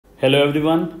Hello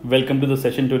everyone, welcome to the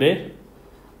session today.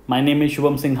 My name is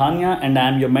Shubham Singhania and I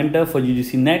am your mentor for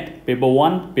UGC NET paper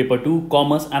 1, paper 2,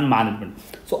 commerce and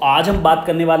management. सो आज हम बात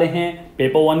करने वाले हैं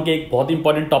paper 1 के एक बहुत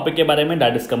इंपॉर्टेंट टॉपिक के बारे में,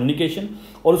 दैट इज कम्युनिकेशन।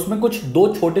 और उसमें कुछ दो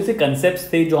छोटे से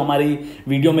कंसेप्ट्स थे जो हमारी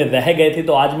वीडियो में रह गए थे,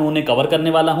 तो आज मैं उन्हें कवर करने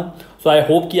वाला हूं। सो आई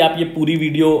होप कि आप ये पूरी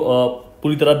वीडियो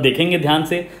पूरी तरह देखेंगे ध्यान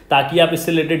से, ताकि आप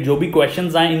इससे रिलेटेड जो भी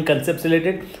क्वेश्चंस आए इन कंसेप्ट से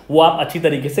रिलेटेड वो आप अच्छी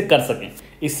तरीके से कर सकें।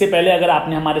 इससे पहले अगर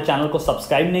आपने हमारे चैनल को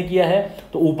सब्सक्राइब नहीं किया है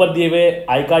तो ऊपर दिए हुए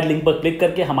आई कार्ड लिंक पर क्लिक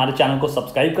करके हमारे चैनल को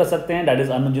सब्सक्राइब कर सकते हैं, that is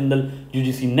Anuj Jindal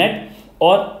UGC net.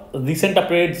 और रिसेंट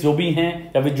अपडेट्स जो भी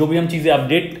हैं या फिर जो भी हम चीज़ें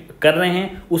अपडेट कर रहे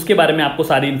हैं उसके बारे में आपको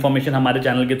सारी इन्फॉर्मेशन हमारे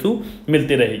चैनल के थ्रू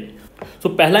मिलती रहेगी। सो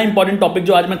पहला इंपॉर्टेंट टॉपिक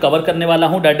जो आज मैं कवर करने वाला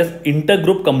हूं that is inter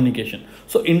group communication.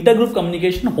 So inter group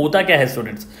communication होता क्या है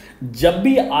स्टूडेंट्स? जब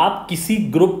भी आप किसी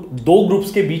ग्रुप, दो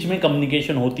ग्रुप्स के बीच में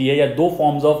कम्युनिकेशन होती है या दो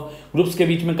फॉर्म्स ऑफ ग्रुप्स के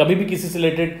बीच में कभी भी किसी से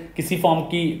रिलेटेड किसी फॉर्म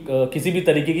की किसी भी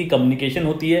तरीके की कम्युनिकेशन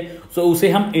होती है, सो उसे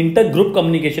हम इंटर ग्रुप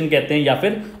कम्युनिकेशन कहते हैं या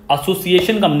फिर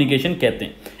एसोसिएशन कम्युनिकेशन कहते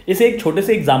हैं। इसे एक छोटे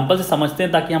से एग्जाम्पल से समझते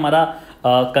हैं ताकि हमारा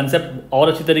कंसेप्ट और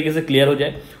अच्छी तरीके से क्लियर हो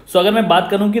जाए। सो अगर मैं बात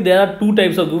करूं कि there are two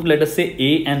types of group, let us से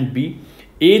ए एंड बी।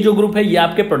 ए जो ग्रुप है ये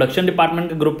आपके प्रोडक्शन डिपार्टमेंट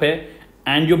का ग्रुप है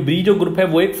एंड जो बी जो ग्रुप है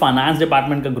वो एक फाइनेंस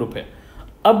डिपार्टमेंट का ग्रुप है।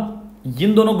 अब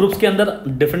इन दोनों ग्रुप्स के अंदर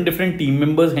डिफरेंट टीम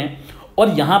मेंबर्स हैं और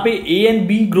यहाँ पे ए एंड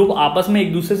बी ग्रुप आपस में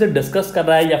एक दूसरे से डिस्कस कर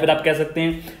रहा है या फिर आप कह सकते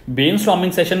हैं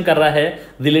ब्रेनस्टॉर्मिंग सेशन कर रहा है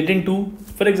relating to,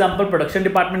 for example production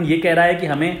department ये कह रहा है कि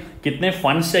हमें कितने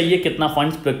फंड्स चाहिए, कितना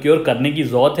फंड्स प्रोक्योर करने की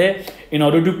जरूरत है in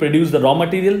order to produce the raw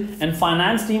material, and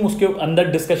finance team उसके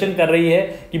अंदर डिस्कशन कर रही है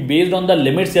कि बेस्ड ऑन द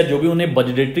लिमिट्स या जो भी उन्हें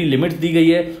बजटेटरी लिमिट्स दी गई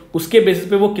है उसके बेसिस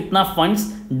पे वो कितना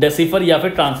फंड्स डेसिफर या फिर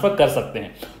ट्रांसफर कर सकते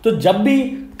हैं। तो जब भी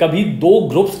कभी दो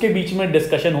ग्रुप्स के बीच में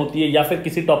डिस्कशन होती है या फिर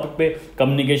किसी टॉपिक पे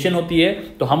कम्युनिकेशन होती है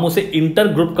तो हम उसे इंटर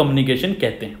ग्रुप कम्युनिकेशन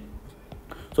कहते हैं।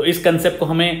 तो इस कंसेप्ट को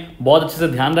हमें बहुत अच्छे से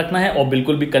ध्यान रखना है और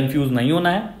बिल्कुल भी कंफ्यूज नहीं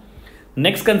होना है।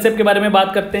 नेक्स्ट कंसेप्ट के बारे में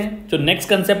बात करते हैं। जो नेक्स्ट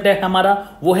कंसेप्ट है हमारा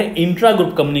वो है इंट्रा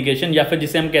ग्रुप कम्युनिकेशन या फिर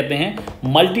जिसे हम कहते हैं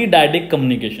मल्टी डायरेक्ट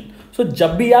कम्युनिकेशन। सो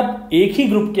जब भी आप एक ही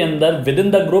ग्रुप के अंदर विद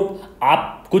इन द ग्रुप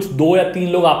आप कुछ दो या तीन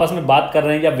लोग आपस में बात कर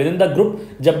रहे हैं या विद इन द ग्रुप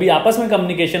जब भी आपस में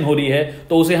कम्युनिकेशन हो रही है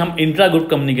तो उसे हम इंट्रा ग्रुप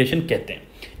कम्युनिकेशन कहते हैं।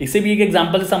 इसे भी एक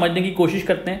एग्जांपल से समझने की कोशिश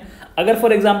करते हैं। अगर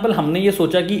फॉर एग्जांपल हमने ये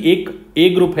सोचा कि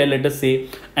एक ग्रुप है लेट अस से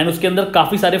एंड उसके अंदर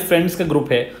काफी सारे फ्रेंड्स का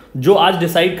ग्रुप है जो आज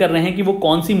डिसाइड कर रहे हैं कि वो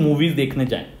कौन सी मूवीज देखने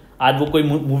जाएं। आज वो कोई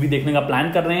मूवी देखने का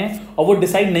प्लान कर रहे हैं और वो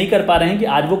डिसाइड नहीं कर पा रहे हैं कि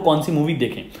आज वो कौन सी मूवी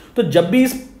देखें। तो जब भी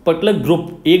इस पर्टिकुलर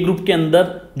ग्रुप, एक ग्रुप के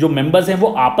अंदर जो मेंबर्स हैं वो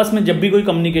आपस में जब भी कोई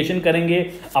कम्युनिकेशन करेंगे,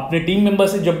 अपने टीम मेंबर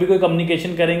से जब भी कोई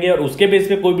कम्युनिकेशन करेंगे और उसके बेस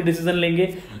पे कोई भी डिसीजन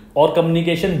लेंगे और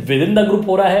communication with in the group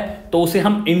हो रहा है तो उसे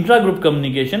हम इंट्रा ग्रुप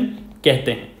कम्युनिकेशन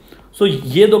कहते हैं। सो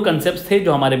ये दो कंसेप्ट्स थे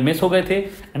जो हमारे मिस हो गए थे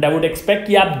एंड आई वुड एक्सपेक्ट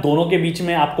कि आप दोनों के बीच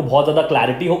में आपको बहुत ज़्यादा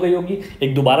क्लैरिटी हो गई होगी।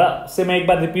 एक दोबारा से मैं एक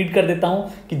बार रिपीट कर देता हूं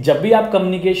कि जब भी आप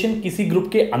कम्युनिकेशन किसी ग्रुप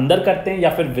के अंदर करते हैं या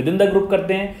फिर विद इन द ग्रुप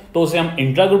करते हैं तो उसे हम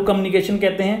इंट्रा ग्रुप कम्युनिकेशन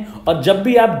कहते हैं, और जब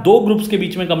भी आप दो ग्रुप्स के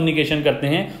बीच में कम्युनिकेशन करते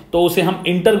हैं तो उसे हम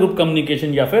इंटर ग्रुप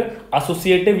कम्युनिकेशन या फिर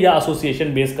एसोसिएटिव या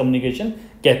एसोसिएशन बेस्ड कम्युनिकेशन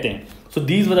कहते हैं। So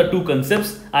these were the two concepts.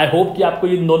 I hope कि आपको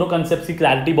इन दोनों कंसेप्ट्स की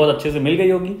क्लैरिटी बहुत अच्छे से मिल गई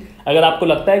होगी। अगर आपको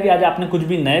लगता है कि आज आपने कुछ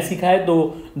भी नया सीखा है तो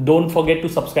don't forget to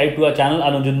subscribe to our channel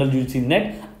Anuj Jindal UGC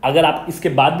net. अगर आप इसके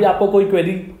बाद भी आपको कोई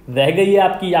क्वेरी रह गई है,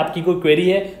 आपकी कोई क्वेरी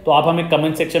है तो आप हमें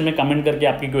कमेंट सेक्शन में कमेंट करके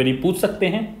आपकी क्वेरी पूछ सकते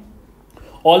हैं।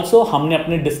 ऑल्सो हमने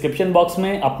अपने डिस्क्रिप्शन बॉक्स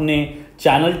में अपने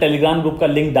चैनल टेलीग्राम ग्रुप का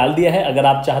लिंक डाल दिया है। अगर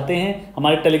आप चाहते हैं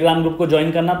हमारे टेलीग्राम ग्रुप को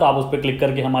ज्वाइन करना तो आप उस पर क्लिक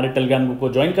करके हमारे टेलीग्राम ग्रुप को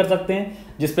ज्वाइन कर सकते हैं,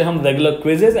 जिसपे हम regular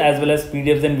quizzes as well as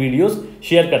PDFs and videos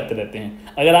share करते रहते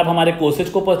हैं। अगर आप हमारे कोर्सेज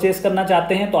को परचेज करना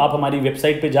चाहते हैं तो आप हमारी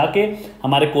वेबसाइट पे जाके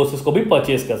हमारे कोर्सेज को भी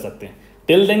परचेज कर सकते हैं।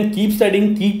 Till then keep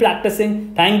studying, keep practising.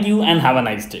 Thank you and have a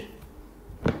nice day.